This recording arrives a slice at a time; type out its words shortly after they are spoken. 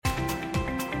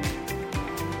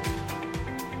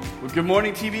Well, good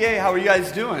morning, TBA. How are you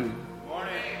guys doing? Good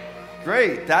morning.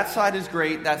 Great. That side is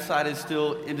great. That side is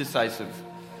still indecisive.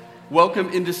 Welcome,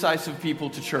 indecisive people,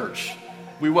 to church.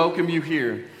 We welcome you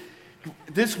here.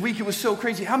 This week it was so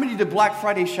crazy. How many did Black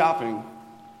Friday shopping?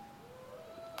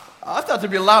 I thought there'd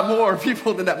be a lot more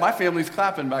people than that. My family's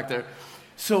clapping back there.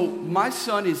 So my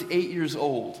son is 8 years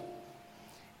old.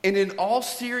 And in all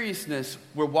seriousness,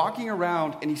 we're walking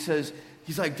around and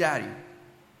he's like, Daddy,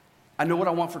 I know what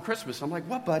I want for Christmas. I'm like,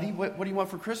 what, buddy? What do you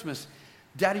want for Christmas?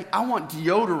 Daddy, I want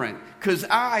deodorant because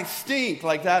I stink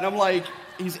like that. And I'm like,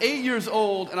 he's 8 years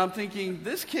old, and I'm thinking,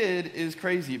 this kid is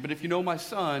crazy. But if you know my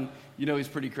son, you know he's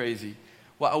pretty crazy.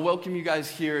 Well, I welcome you guys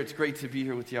here. It's great to be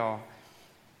here with y'all.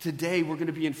 Today, we're going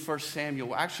to be in 1 Samuel.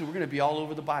 Well, actually, we're going to be all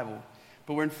over the Bible,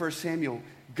 but we're in 1 Samuel.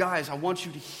 Guys, I want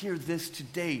you to hear this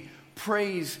today.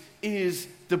 Praise is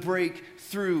the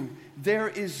breakthrough. There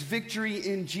is victory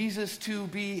in Jesus to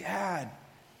be had.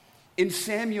 In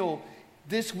Samuel,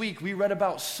 this week, we read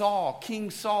about Saul,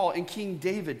 King Saul, and King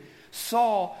David.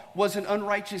 Saul was an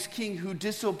unrighteous king who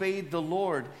disobeyed the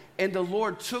Lord, and the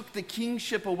Lord took the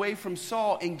kingship away from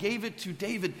Saul and gave it to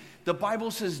David. The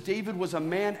Bible says David was a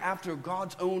man after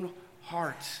God's own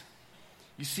heart.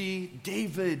 You see,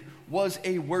 David was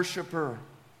a worshiper.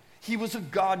 He was a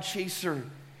God chaser.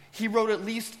 He wrote at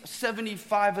least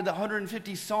 75 of the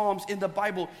 150 Psalms in the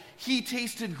Bible. He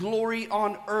tasted glory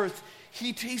on earth.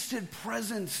 He tasted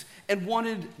presence and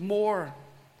wanted more.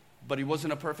 But he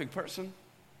wasn't a perfect person.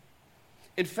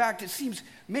 In fact, it seems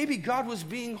maybe God was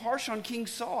being harsh on King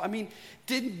Saul. I mean,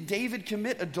 didn't David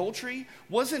commit adultery?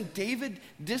 Wasn't David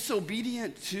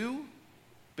disobedient too?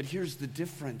 But here's the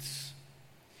difference.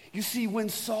 You see, when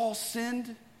Saul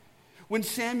sinned, when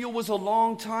Samuel was a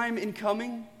long time in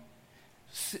coming,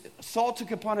 Saul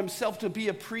took upon himself to be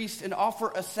a priest and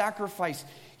offer a sacrifice.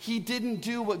 He didn't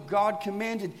do what God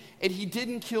commanded, and he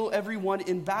didn't kill everyone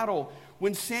in battle.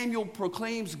 When Samuel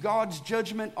proclaims God's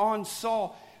judgment on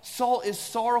Saul, Saul is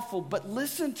sorrowful, but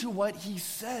listen to what he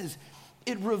says.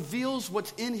 It reveals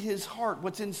what's in his heart,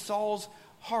 what's in Saul's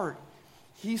heart.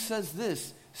 He says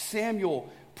this,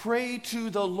 Samuel, pray to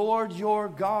the Lord your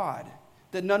God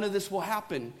that none of this will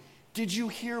happen. Did you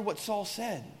hear what Saul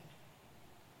said?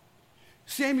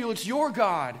 Samuel, it's your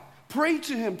God. Pray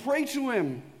to him, pray to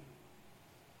him.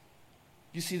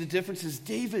 You see, the difference is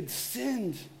David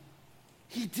sinned.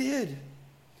 He did.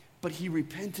 But he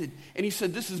repented. And he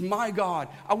said, this is my God.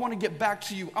 I want to get back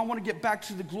to you. I want to get back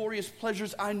to the glorious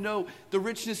pleasures I know, the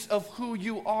richness of who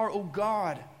you are, O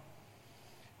God.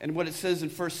 And what it says in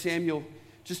 1 Samuel,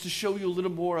 just to show you a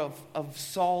little more of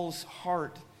Saul's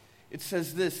heart, it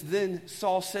says this, then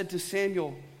Saul said to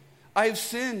Samuel, I have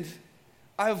sinned.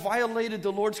 I have violated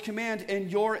the Lord's command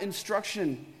and your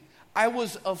instruction. I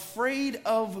was afraid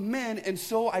of men, and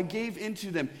so I gave in to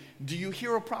them. Do you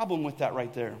hear a problem with that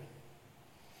right there?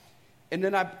 And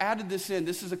then I added this in.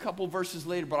 This is a couple verses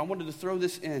later, but I wanted to throw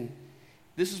this in.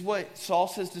 This is what Saul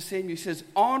says to Samuel. He says,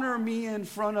 honor me in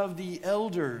front of the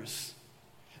elders.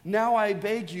 Now I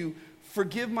beg you,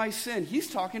 forgive my sin. He's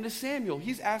talking to Samuel.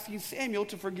 He's asking Samuel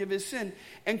to forgive his sin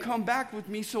and come back with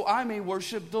me so I may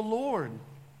worship the Lord.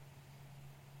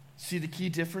 See, the key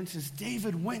difference is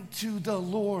David went to the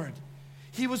Lord.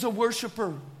 He was a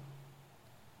worshiper.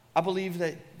 I believe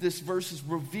that this verse is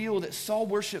revealed that Saul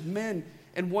worshiped men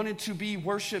and wanted to be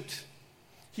worshiped.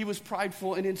 He was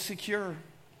prideful and insecure.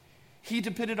 He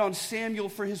depended on Samuel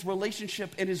for his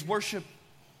relationship and his worship.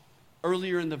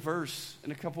 Earlier in the verse, in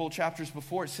a couple of chapters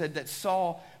before, it said that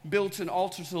Saul built an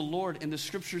altar to the Lord, and the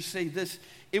scriptures say this,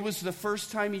 it was the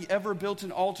first time he ever built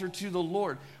an altar to the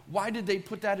Lord. Why did they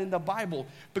put that in the Bible?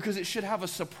 Because it should have a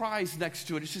surprise next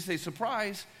to it. It should say,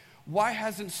 surprise, why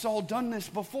hasn't Saul done this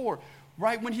before?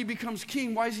 Right when he becomes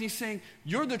king, why isn't he saying,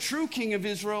 you're the true king of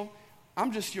Israel,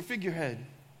 I'm just your figurehead?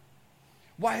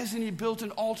 Why hasn't he built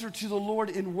an altar to the Lord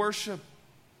in worship?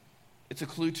 It's a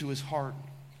clue to his heart.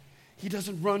 He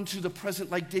doesn't run to the present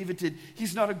like David did.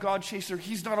 He's not a God chaser.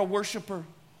 He's not a worshiper.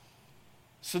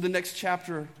 So the next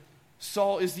chapter,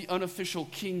 Saul is the unofficial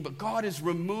king, but God has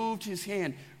removed his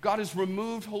hand. God has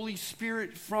removed Holy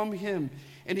Spirit from him,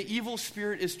 and the evil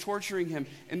spirit is torturing him.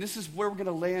 And this is where we're going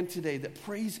to land today, that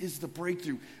praise is the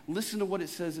breakthrough. Listen to what it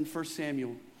says in 1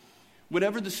 Samuel.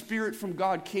 Whenever the Spirit from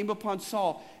God came upon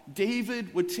Saul,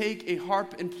 David would take a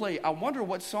harp and play. I wonder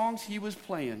what songs he was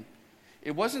playing.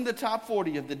 It wasn't the top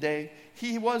 40 of the day.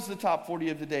 He was the top 40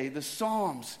 of the day. The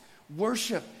Psalms,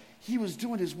 worship. He was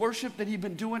doing his worship that he'd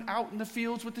been doing out in the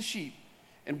fields with the sheep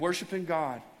and worshiping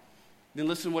God. Then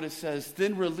listen what it says.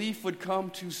 Then relief would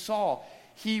come to Saul.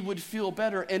 He would feel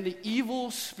better and the evil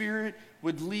spirit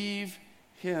would leave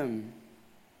him.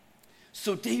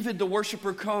 So David, the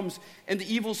worshiper, comes and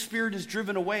the evil spirit is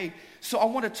driven away. So I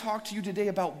want to talk to you today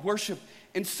about worship,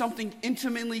 and something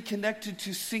intimately connected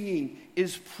to singing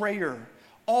is prayer.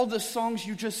 All the songs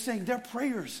you just sang, they're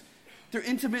prayers. They're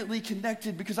intimately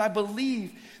connected because I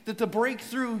believe that the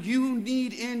breakthrough you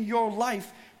need in your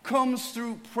life comes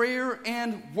through prayer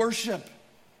and worship.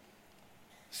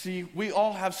 See, we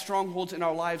all have strongholds in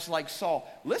our lives like Saul.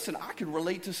 Listen, I can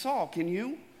relate to Saul. Can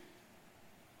you?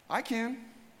 I can.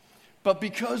 But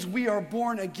because we are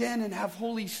born again and have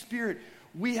Holy Spirit,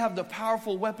 we have the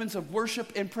powerful weapons of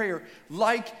worship and prayer,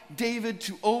 like David,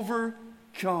 to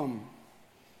overcome.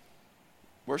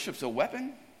 Worship's a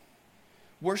weapon.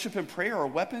 Worship and prayer are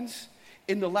weapons.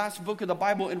 In the last book of the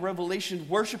Bible, in Revelation,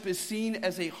 worship is seen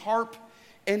as a harp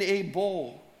and a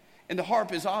bowl. And the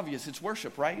harp is obvious, it's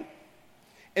worship, right?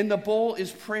 And the bowl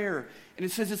is prayer. And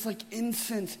it says it's like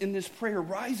incense in this prayer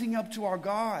rising up to our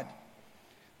God.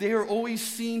 They are always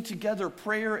seen together,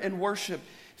 prayer and worship.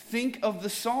 Think of the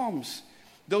Psalms.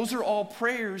 Those are all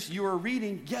prayers you are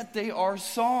reading, yet they are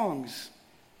songs.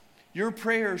 Your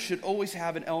prayers should always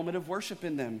have an element of worship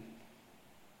in them.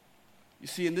 You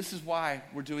see, and this is why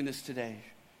we're doing this today.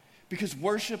 Because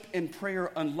worship and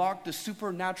prayer unlock the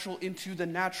supernatural into the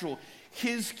natural.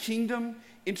 His kingdom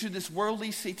into this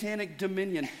worldly satanic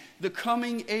dominion. The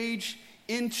coming age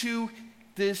into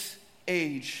this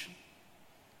age.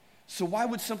 So why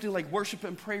would something like worship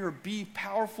and prayer be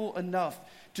powerful enough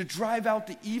to drive out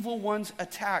the evil one's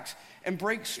attacks and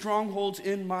break strongholds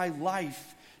in my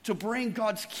life, to bring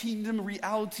God's kingdom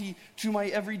reality to my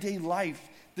everyday life,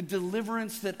 the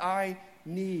deliverance that I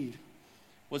need?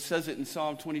 Well, it says it in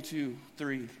Psalm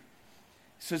 22:3. It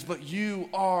says, "But you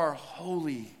are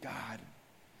holy, God,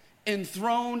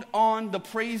 enthroned on the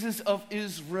praises of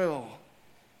Israel."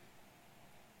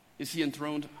 Is he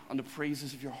enthroned on the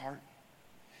praises of your heart?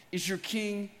 Is your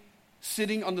king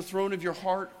sitting on the throne of your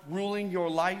heart, ruling your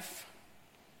life?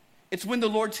 It's when the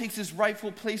Lord takes his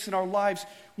rightful place in our lives,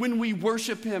 when we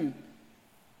worship him,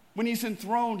 when he's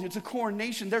enthroned. It's a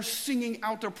coronation. They're singing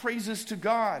out their praises to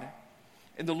God.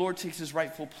 And the Lord takes his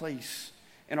rightful place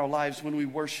in our lives when we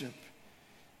worship.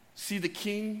 See, the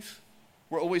kings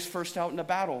were always first out in a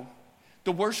battle.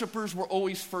 The worshipers were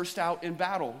always first out in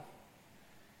battle.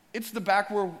 It's the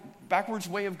backwards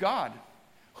way of God.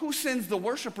 Who sends the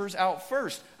worshipers out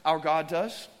first? Our God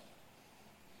does.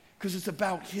 Because it's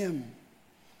about him.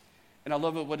 And I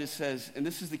love what it says. And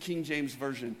this is the King James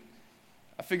Version.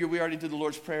 I figured we already did the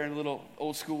Lord's Prayer in a little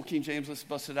old school King James. Let's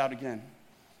bust it out again.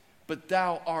 "But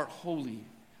thou art holy,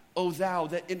 O thou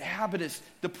that inhabitest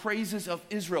the praises of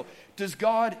Israel." Does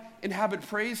God inhabit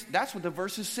praise? That's what the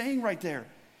verse is saying right there.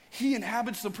 He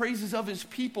inhabits the praises of his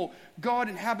people. God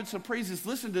inhabits the praises.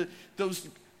 Listen to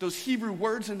those Hebrew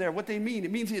words in there, what they mean. It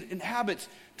means it inhabits,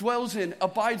 dwells in,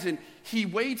 abides in. He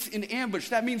waits in ambush.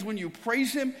 That means when you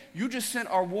praise him, you just sent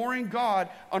our warring God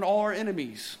on all our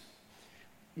enemies.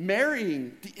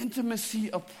 Marrying the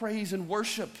intimacy of praise and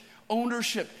worship,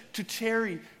 ownership, to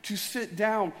tarry, to sit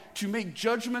down, to make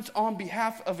judgments on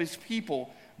behalf of his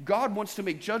people. God wants to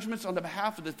make judgments on the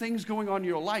behalf of the things going on in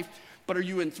your life. But are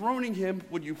you enthroning him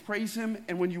when you praise him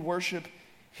and when you worship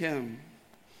him?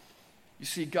 You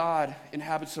see, God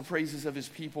inhabits the praises of his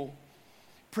people.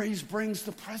 Praise brings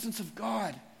the presence of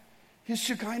God, his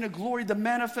Shekinah glory, the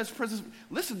manifest presence.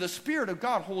 Listen, the Spirit of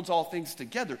God holds all things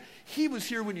together. He was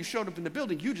here when you showed up in the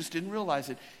building. You just didn't realize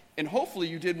it. And hopefully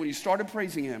you did when you started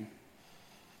praising him.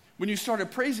 When you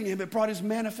started praising him, it brought his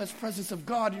manifest presence of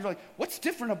God. You're like, what's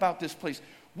different about this place?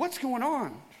 What's going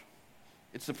on?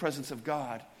 It's the presence of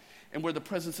God. And where the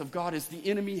presence of God is, the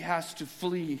enemy has to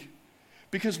flee.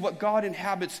 Because what God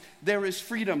inhabits, there is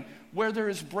freedom. Where there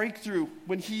is breakthrough,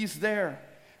 when he's there.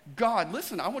 God,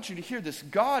 listen, I want you to hear this.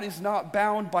 God is not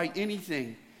bound by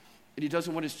anything. And he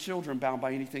doesn't want his children bound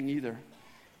by anything either.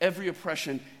 Every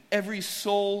oppression, every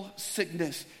soul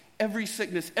sickness, every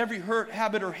hurt,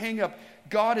 habit, or hang-up,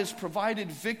 God has provided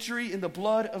victory in the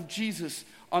blood of Jesus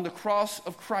on the cross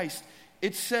of Christ.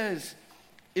 It says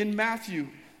in Matthew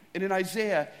and in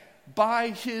Isaiah, "By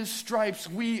his stripes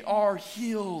we are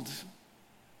healed."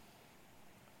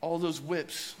 All those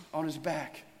whips on his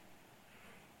back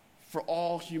for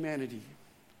all humanity,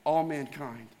 all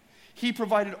mankind. He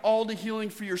provided all the healing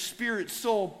for your spirit,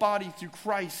 soul, body through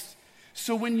Christ.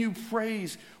 So when you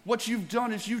praise, what you've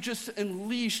done is you've just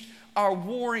unleashed our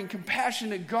warring,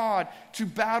 compassionate God to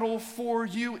battle for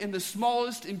you in the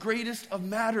smallest and greatest of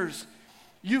matters.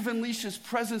 You've unleashed his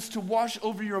presence to wash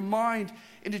over your mind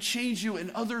and to change you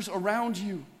and others around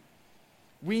you.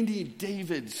 We need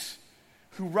Davids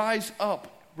who rise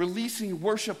up, releasing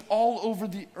worship all over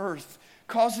the earth,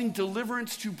 causing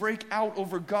deliverance to break out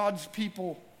over God's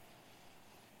people.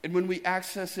 And when we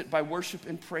access it by worship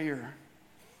and prayer,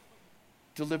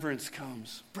 deliverance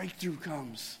comes, breakthrough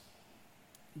comes.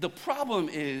 The problem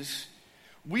is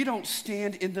we don't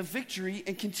stand in the victory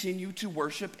and continue to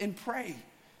worship and pray.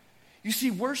 You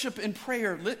see, worship and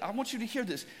prayer, I want you to hear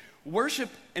this. Worship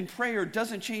and prayer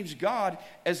doesn't change God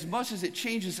as much as it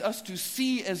changes us to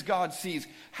see as God sees.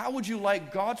 How would you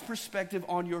like God's perspective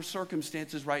on your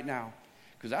circumstances right now?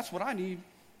 Because that's what I need.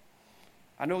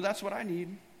 I know that's what I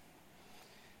need.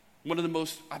 One of the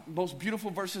most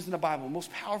beautiful verses in the Bible,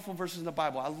 most powerful verses in the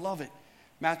Bible. I love it.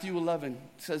 Matthew 11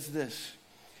 says this,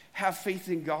 have faith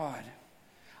in God.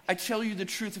 I tell you the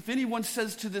truth, if anyone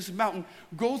says to this mountain,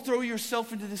 go throw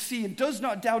yourself into the sea, and does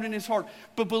not doubt in his heart,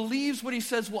 but believes what he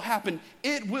says will happen,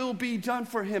 it will be done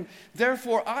for him.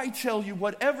 Therefore, I tell you,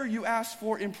 whatever you ask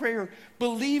for in prayer,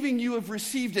 believing you have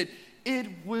received it, it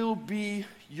will be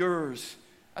yours.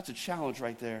 That's a challenge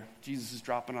right there. Jesus is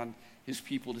dropping on his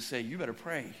people to say, you better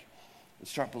pray and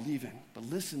start believing. But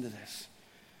listen to this.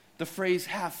 The phrase,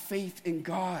 have faith in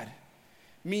God,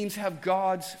 means have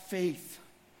God's faith.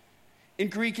 In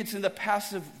Greek, it's in the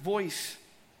passive voice.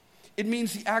 It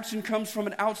means the action comes from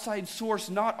an outside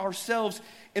source, not ourselves.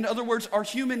 In other words, our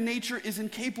human nature is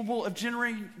incapable of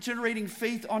generating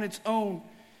faith on its own.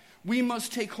 We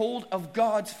must take hold of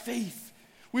God's faith.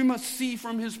 We must see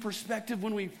from his perspective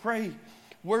when we pray.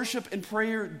 Worship and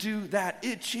prayer do that.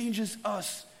 It changes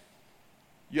us.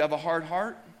 You have a hard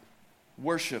heart?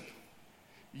 Worship.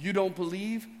 You don't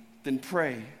believe? Then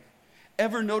pray.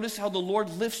 Ever notice how the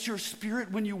Lord lifts your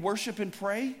spirit when you worship and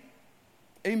pray?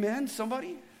 Amen,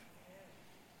 somebody?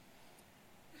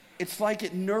 It's like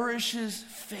it nourishes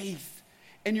faith,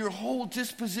 and your whole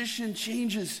disposition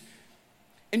changes.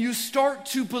 And you start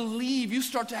to believe, you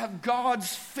start to have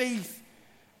God's faith.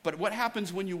 But what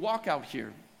happens when you walk out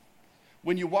here?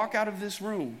 When you walk out of this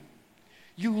room,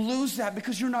 you lose that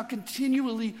because you're not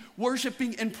continually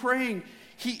worshiping and praying.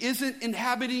 He isn't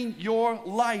inhabiting your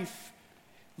life.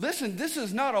 Listen, this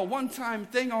is not a one-time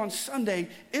thing on Sunday.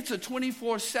 It's a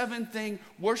 24/7 thing,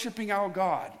 worshiping our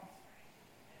God.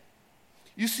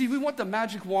 You see, we want the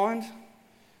magic wand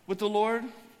with the Lord,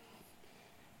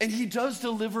 and he does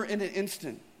deliver in an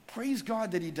instant. Praise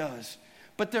God that he does.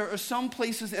 But there are some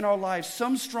places in our lives,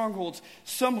 some strongholds,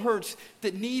 some hurts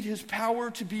that need his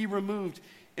power to be removed.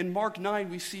 In Mark 9,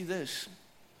 we see this.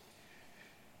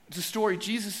 It's a story.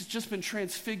 Jesus has just been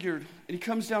transfigured, and he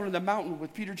comes down on the mountain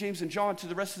with Peter, James, and John to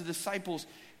the rest of the disciples.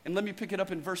 And let me pick it up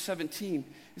in verse 17.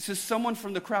 It says, someone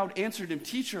from the crowd answered him,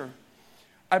 teacher,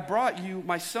 I brought you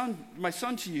my son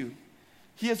to you.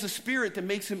 He has a spirit that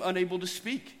makes him unable to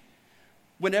speak.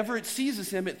 Whenever it seizes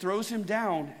him, it throws him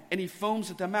down, and he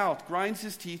foams at the mouth, grinds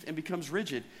his teeth, and becomes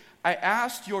rigid. I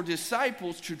asked your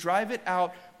disciples to drive it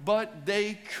out, but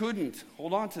they couldn't.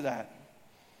 Hold on to that.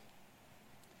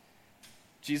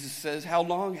 Jesus says, how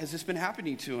long has this been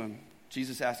happening to him?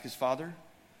 Jesus asked his father.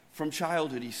 From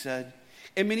childhood, he said.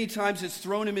 And many times it's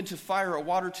thrown him into fire or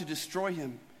water to destroy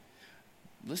him.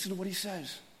 Listen to what he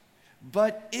says.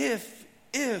 But if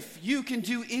you can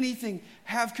do anything,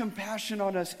 have compassion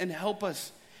on us and help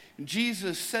us. And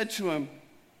Jesus said to him,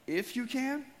 if you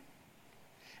can,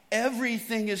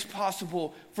 everything is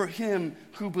possible for him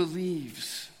who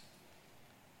believes.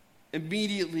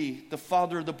 Immediately, the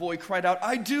father of the boy cried out,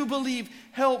 I do believe,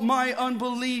 help my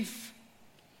unbelief.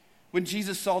 When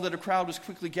Jesus saw that a crowd was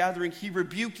quickly gathering, he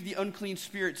rebuked the unclean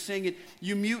spirit, saying it,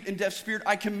 you mute and deaf spirit,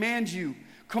 I command you,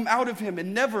 come out of him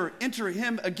and never enter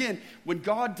him again. When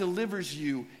God delivers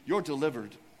you, you're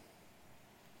delivered.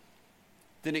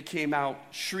 Then it came out,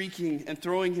 shrieking and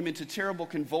throwing him into terrible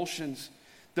convulsions.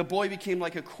 The boy became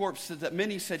like a corpse, so that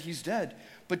many said he's dead.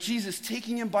 But Jesus,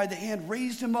 taking him by the hand,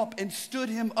 raised him up and stood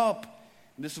him up.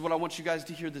 And this is what I want you guys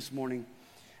to hear this morning.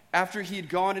 After he had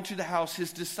gone into the house,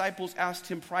 his disciples asked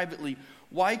him privately,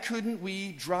 why couldn't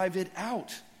we drive it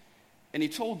out? And he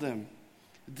told them,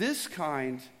 this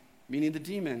kind, meaning the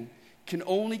demon, can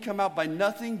only come out by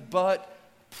nothing but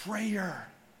prayer.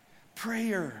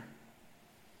 Prayer.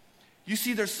 You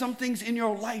see, there's some things in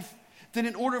your life that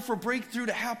in order for breakthrough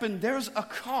to happen, there's a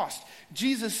cost.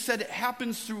 Jesus said it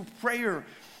happens through prayer.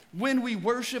 When we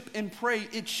worship and pray,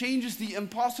 it changes the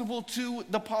impossible to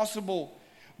the possible.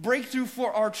 Breakthrough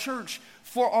for our church,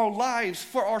 for our lives,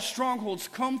 for our strongholds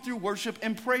come through worship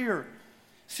and prayer.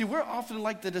 See, we're often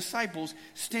like the disciples,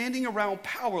 standing around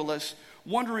powerless,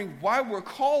 wondering why we're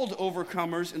called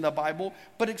overcomers in the Bible,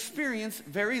 but experience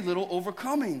very little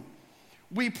overcoming.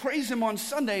 We praise him on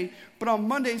Sunday, but on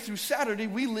Monday through Saturday,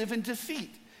 we live in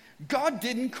defeat. God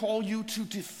didn't call you to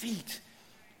defeat.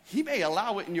 He may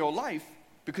allow it in your life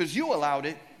because you allowed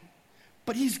it,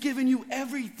 but he's given you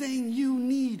everything you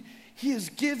need. He has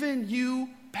given you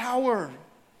power.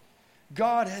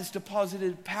 God has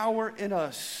deposited power in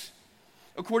us.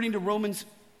 According to Romans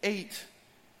 8,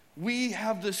 we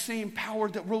have the same power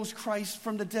that rose Christ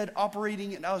from the dead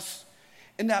operating in us.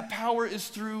 And that power is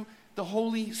through the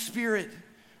Holy Spirit.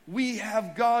 We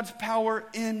have God's power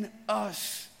in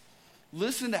us.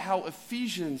 Listen to how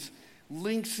Ephesians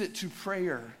links it to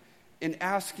prayer in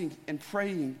asking and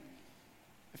praying.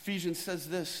 Ephesians says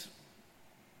this,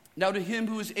 now to him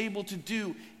who is able to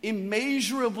do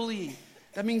immeasurably,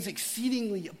 that means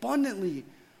exceedingly, abundantly,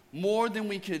 more than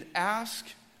we could ask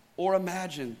or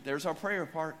imagine. There's our prayer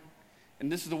part.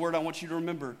 And this is the word I want you to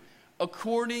remember.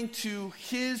 According to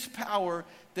his power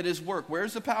that is work.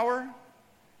 Where's the power?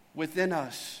 Within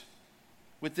us.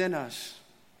 Within us.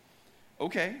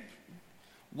 Okay.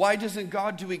 Why doesn't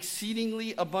God do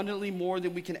exceedingly abundantly more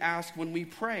than we can ask when we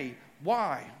pray?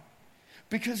 Why?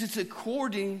 Because it's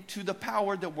according to the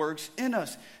power that works in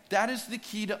us. That is the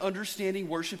key to understanding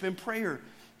worship and prayer.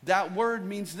 That word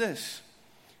means this.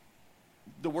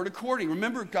 The word according.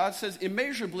 Remember, God says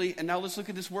immeasurably, and now let's look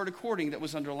at this word according that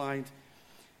was underlined.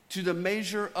 To the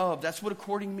measure of. That's what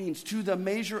according means. To the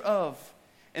measure of.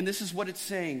 And this is what it's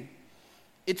saying.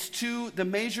 It's to the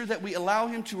measure that we allow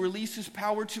him to release his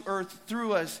power to earth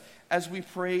through us as we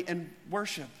pray and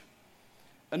worship.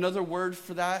 Another word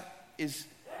for that is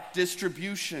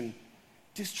distribution.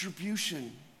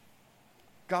 Distribution.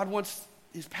 God wants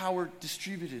his power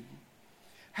distributed.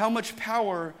 How much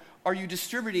power are you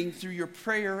distributing through your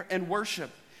prayer and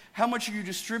worship? How much are you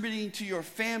distributing to your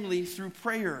family through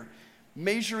prayer?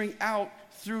 Measuring out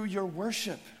through your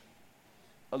worship?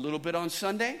 A little bit on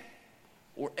Sunday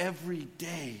or every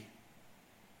day?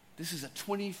 This is a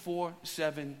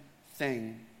 24/7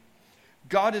 thing.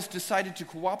 God has decided to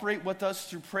cooperate with us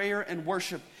through prayer and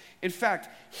worship. In fact,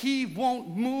 he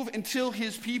won't move until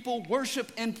his people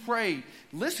worship and pray.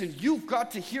 Listen, you've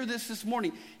got to hear this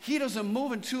morning. He doesn't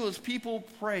move until his people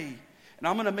pray. And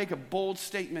I'm going to make a bold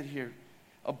statement here.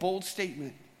 A bold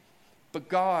statement. But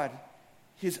God,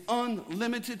 his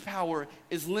unlimited power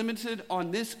is limited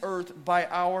on this earth by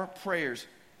our prayers.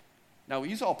 Now,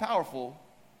 he's all powerful.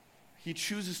 He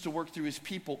chooses to work through his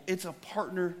people. It's a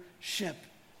partnership.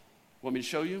 Want me to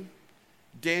show you?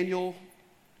 Daniel,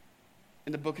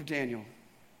 in the book of Daniel,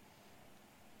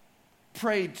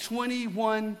 prayed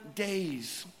 21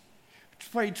 days.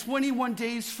 Prayed 21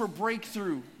 days for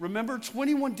breakthrough. Remember,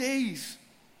 21 days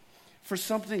for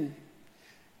something.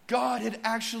 God had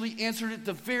actually answered it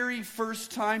the very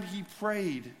first time he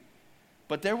prayed.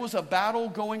 But there was a battle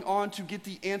going on to get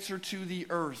the answer to the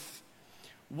earth.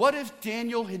 What if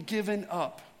Daniel had given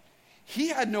up? He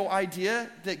had no idea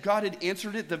that God had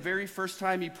answered it the very first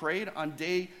time he prayed on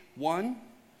day 1.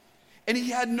 And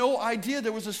he had no idea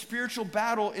there was a spiritual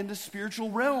battle in the spiritual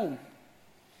realm.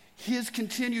 His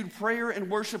continued prayer and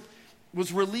worship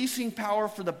was releasing power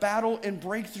for the battle and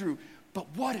breakthrough. But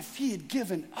what if he had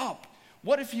given up?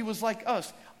 What if he was like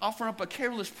us, offering up a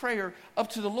careless prayer up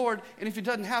to the Lord, and if it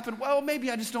doesn't happen, well,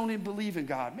 maybe I just don't even believe in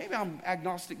God. Maybe I'm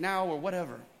agnostic now or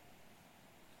whatever.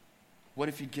 What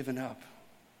if he'd given up?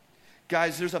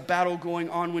 Guys, there's a battle going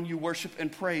on when you worship and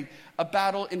pray. A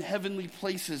battle in heavenly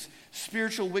places,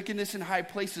 spiritual wickedness in high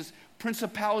places,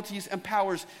 principalities and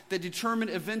powers that determine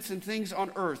events and things on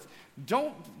earth.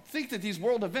 Don't think that these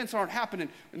world events aren't happening.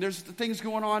 And there's things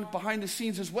going on behind the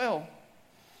scenes as well.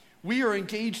 We are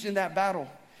engaged in that battle.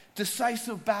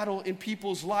 Decisive battle in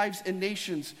people's lives and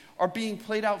nations are being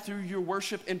played out through your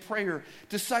worship and prayer.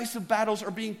 Decisive battles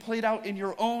are being played out in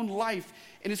your own life,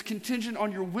 and it's contingent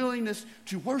on your willingness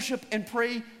to worship and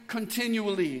pray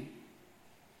continually.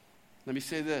 Let me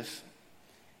say this.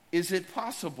 Is it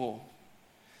possible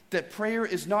that prayer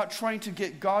is not trying to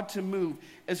get God to move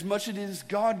as much as it is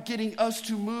God getting us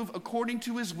to move according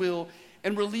to his will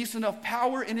and release enough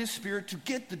power in his spirit to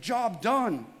get the job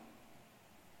done?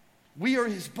 We are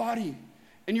his body,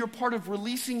 and you're part of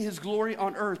releasing his glory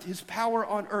on earth, his power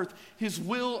on earth, his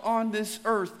will on this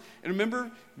earth. And remember,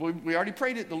 we already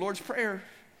prayed it, the Lord's Prayer,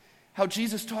 how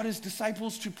Jesus taught his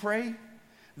disciples to pray,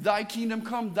 thy kingdom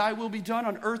come, thy will be done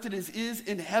on earth as it is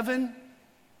in heaven.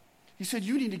 He said,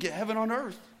 you need to get heaven on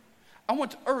earth. I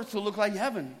want earth to look like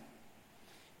heaven.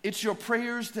 It's your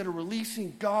prayers that are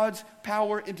releasing God's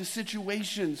power into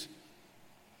situations.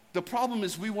 The problem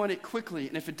is we want it quickly,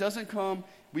 and if it doesn't come,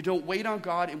 we don't wait on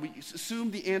God, and we assume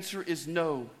the answer is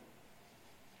no.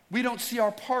 We don't see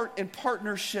our part and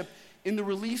partnership in the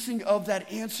releasing of that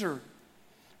answer,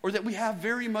 or that we have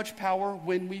very much power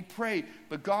when we pray.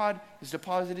 But God has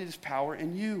deposited his power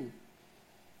in you.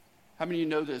 How many of you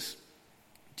know this?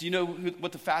 Do you know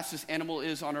what the fastest animal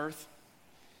is on earth?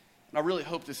 And I really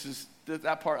hope this is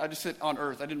that part. I just said on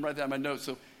earth. I didn't write that in my notes,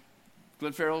 so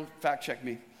Glenn Farrell, fact check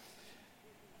me.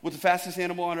 what the fastest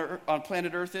animal on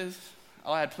planet Earth is?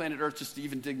 I'll add planet Earth just to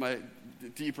even dig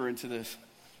deeper into this.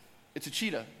 It's a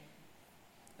cheetah.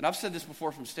 And I've said this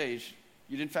before from stage.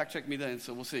 You didn't fact check me then,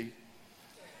 so we'll see.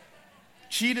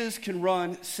 Cheetahs can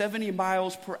run 70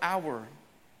 miles per hour.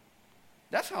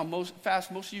 That's how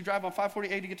fast most of you drive on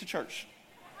 548 to get to church.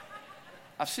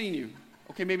 I've seen you.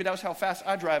 Okay, maybe that was how fast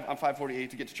I drive on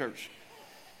 548 to get to church.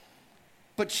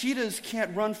 But cheetahs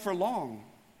can't run for long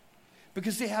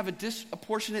because they have a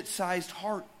disproportionate sized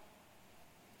heart.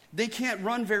 They can't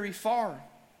run very far.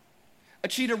 A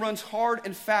cheetah runs hard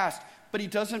and fast, but he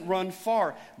doesn't run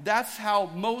far. That's how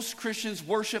most Christians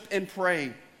worship and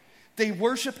pray. They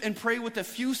worship and pray with a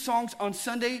few songs on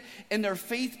Sunday, and their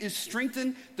faith is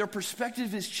strengthened. Their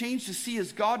perspective is changed to see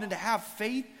as God and to have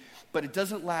faith, but it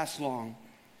doesn't last long.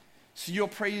 So your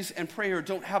praise and prayer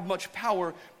don't have much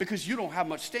power because you don't have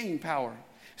much staying power.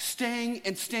 Staying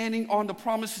and standing on the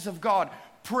promises of God,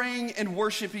 praying and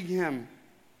worshiping Him.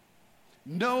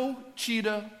 No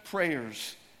cheetah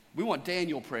prayers. We want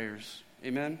Daniel prayers.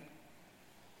 Amen?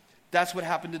 That's what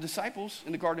happened to disciples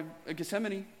in the Garden of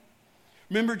Gethsemane.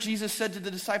 Remember, Jesus said to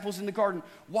the disciples in the garden,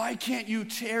 "Why can't you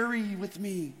tarry with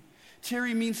me?"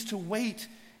 Tarry means to wait.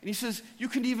 And He says, you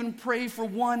can even pray for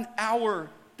 1 hour.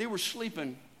 They were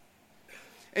sleeping.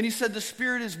 And He said, the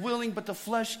spirit is willing, but the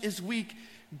flesh is weak.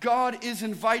 God is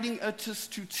inviting us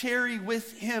to tarry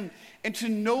with Him and to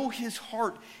know His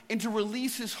heart and to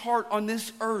release His heart on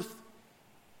this earth.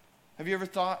 Have you ever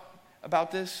thought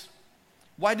about this?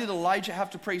 Why did Elijah have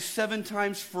to pray 7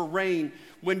 times for rain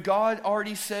when God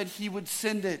already said He would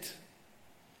send it?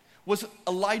 Was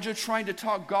Elijah trying to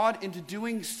talk God into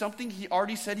doing something He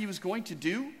already said He was going to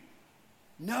do?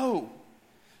 No.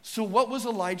 So what was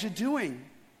Elijah doing?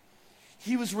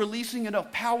 He was releasing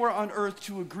enough power on earth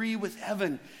to agree with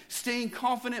heaven, staying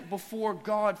confident before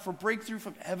God for breakthrough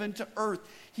from heaven to earth.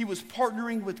 He was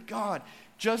partnering with God,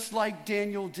 just like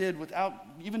Daniel did without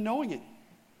even knowing it.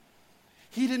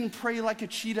 He didn't pray like a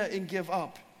cheetah and give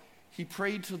up. He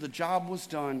prayed till the job was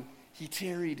done. He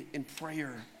tarried in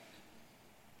prayer.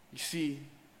 You see,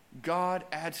 God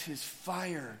adds His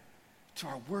fire to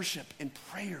our worship and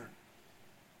prayer.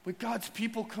 When God's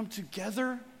people come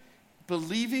together,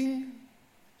 believing,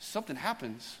 something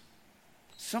happens.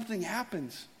 Something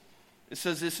happens. It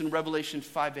says this in Revelation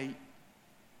 5:8.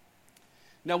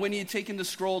 Now when He had taken the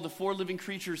scroll, the 4 living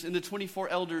creatures and the 24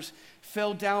 elders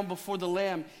fell down before the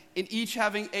Lamb, and each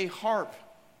having a harp,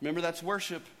 remember that's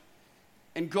worship,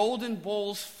 and golden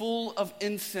bowls full of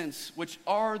incense, which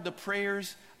are the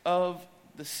prayers of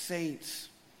the saints.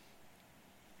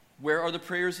 Where are the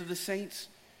prayers of the saints?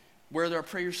 Where are their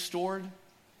prayers stored?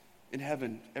 In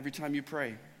heaven, every time you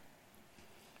pray.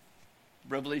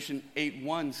 Revelation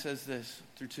 8:1 says this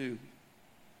through 2.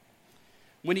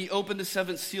 When He opened the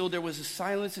 7th seal, there was a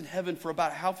silence in heaven for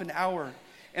about half an hour.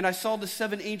 And I saw the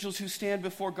 7 angels who stand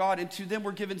before God, and to them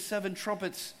were given 7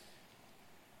 trumpets.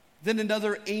 Then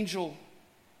another angel,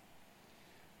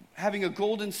 having a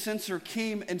golden censer,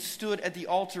 came and stood at the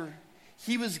altar.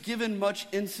 He was given much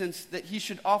incense, that he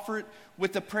should offer it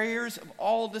with the prayers of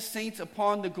all the saints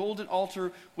upon the golden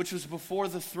altar which was before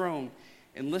the throne.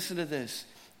 And listen to this.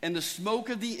 And the smoke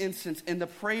of the incense and the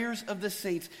prayers of the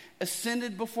saints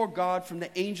ascended before God from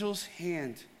the angel's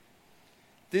hand.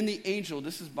 Then the angel,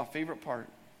 this is my favorite part.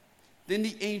 Then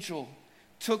the angel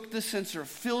took the censer,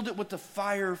 filled it with the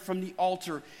fire from the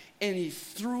altar, and he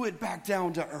threw it back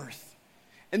down to earth.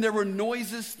 And there were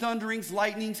noises, thunderings,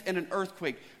 lightnings, and an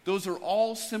earthquake. Those are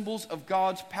all symbols of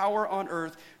God's power on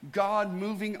earth, God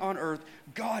moving on earth,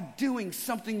 God doing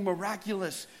something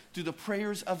miraculous through the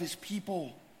prayers of His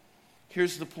people.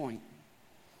 Here's the point.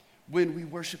 When we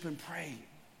worship and pray,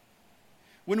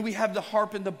 when we have the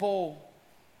harp and the bowl,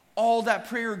 all that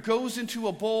prayer goes into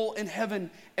a bowl in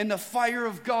heaven, and the fire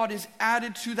of God is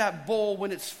added to that bowl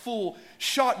when it's full,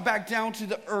 shot back down to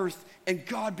the earth, and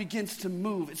God begins to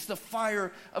move. It's the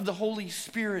fire of the Holy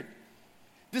Spirit.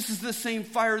 This is the same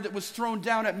fire that was thrown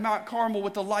down at Mount Carmel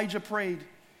when Elijah prayed.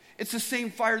 It's the same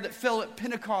fire that fell at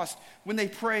Pentecost when they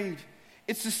prayed.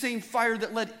 It's the same fire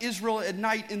that led Israel at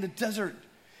night in the desert.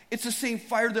 It's the same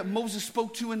fire that Moses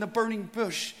spoke to in the burning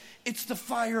bush. It's the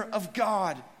fire of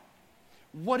God.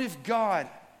 What if God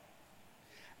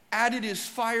added His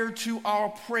fire to our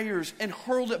prayers and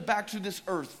hurled it back to this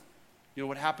earth? You know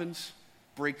what happens?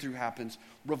 Breakthrough happens.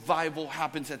 Revival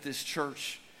happens at this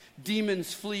church.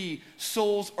 Demons flee.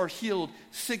 Souls are healed.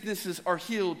 Sicknesses are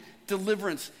healed.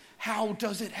 Deliverance. How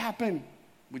does it happen?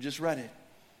 We just read it.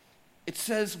 It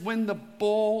says when the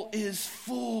bowl is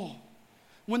full.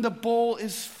 When the bowl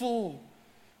is full.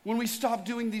 When we stop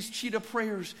doing these cheetah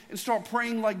prayers and start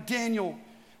praying like Daniel.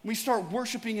 We start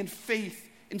worshiping in faith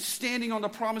and standing on the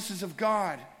promises of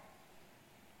God.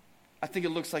 I think it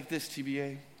looks like this,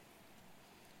 TBA.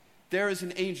 There is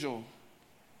an angel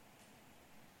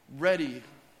ready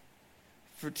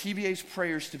for TBA's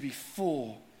prayers to be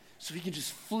full so he can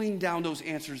just fling down those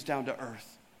answers down to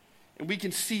earth. And we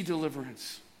can see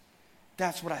deliverance.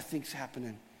 That's what I think's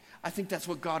happening. I think that's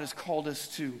what God has called us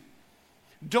to.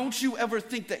 Don't you ever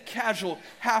think that casual,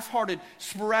 half-hearted,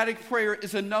 sporadic prayer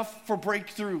is enough for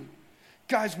breakthrough.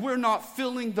 Guys, we're not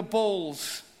filling the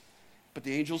bowls, but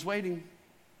the angel's waiting.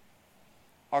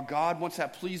 Our God wants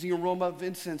that pleasing aroma of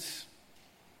incense.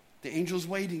 The angel's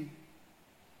waiting.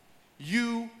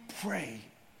 You pray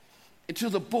until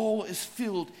the bowl is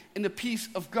filled and the peace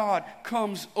of God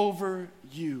comes over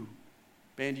you.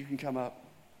 Band, you can come up.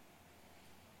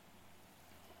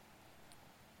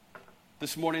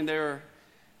 This morning there are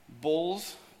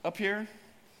bowls up here.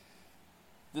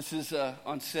 This is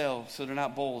on sale, so they're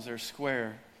not bowls, they're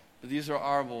square. But these are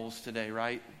our bowls today,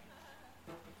 right?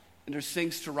 And there's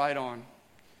things to write on.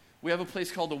 We have a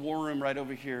place called the War Room right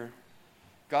over here.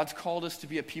 God's called us to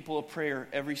be a people of prayer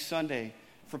every Sunday,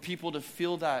 for people to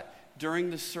feel that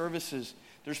during the services.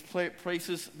 There's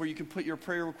places where you can put your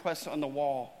prayer requests on the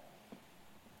wall.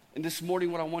 And this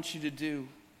morning what I want you to do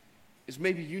is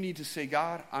maybe you need to say,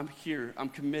 God, I'm here, I'm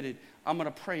committed, I'm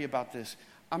going to pray about this.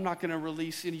 I'm not going to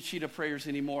release any cheetah prayers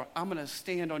anymore. I'm going to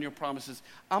stand on your promises.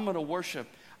 I'm going to worship.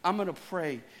 I'm going to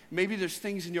pray. Maybe there's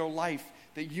things in your life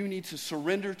that you need to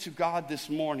surrender to God this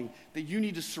morning, that you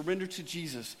need to surrender to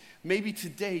Jesus. Maybe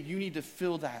today you need to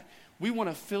fill that. We want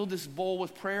to fill this bowl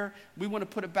with prayer. We want to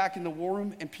put it back in the war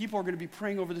room, and people are going to be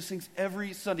praying over these things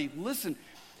every Sunday. Listen,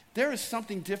 there is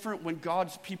something different when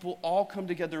God's people all come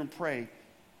together and pray.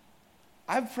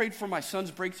 I've prayed for my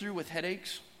son's breakthrough with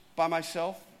headaches by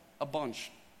myself a bunch.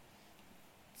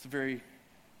 It's a very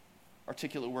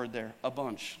articulate word there, a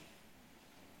bunch.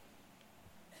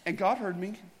 And God heard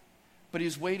me, but he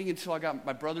was waiting until I got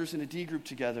my brothers in a D group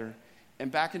together.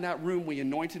 And back in that room, we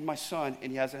anointed my son,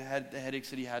 and he hasn't had the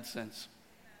headaches that he had since.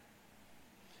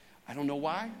 I don't know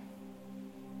why.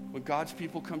 When God's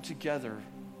people come together,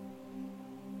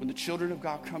 when the children of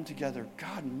God come together,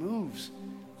 God moves.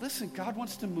 Listen, God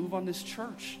wants to move on this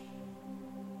church.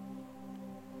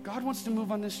 God wants to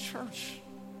move on this church.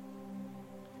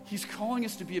 He's calling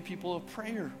us to be a people of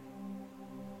prayer.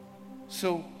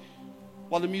 So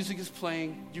while the music is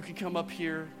playing, you can come up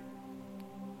here.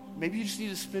 Maybe you just need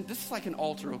to spend, this is like an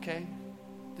altar, okay?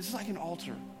 This is like an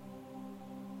altar.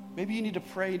 Maybe you need to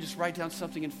pray and just write down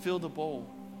something and fill the bowl.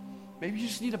 Maybe you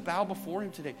just need to bow before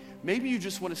him today. Maybe you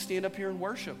just want to stand up here and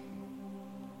worship.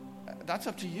 That's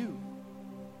up to you.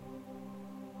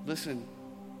 Listen,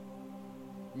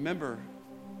 remember,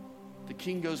 the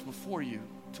king goes before you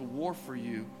to war for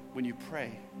you when you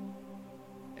pray.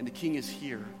 And the king is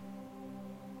here.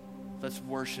 Let's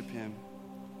worship him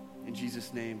in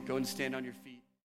Jesus' name. Go and stand on your feet.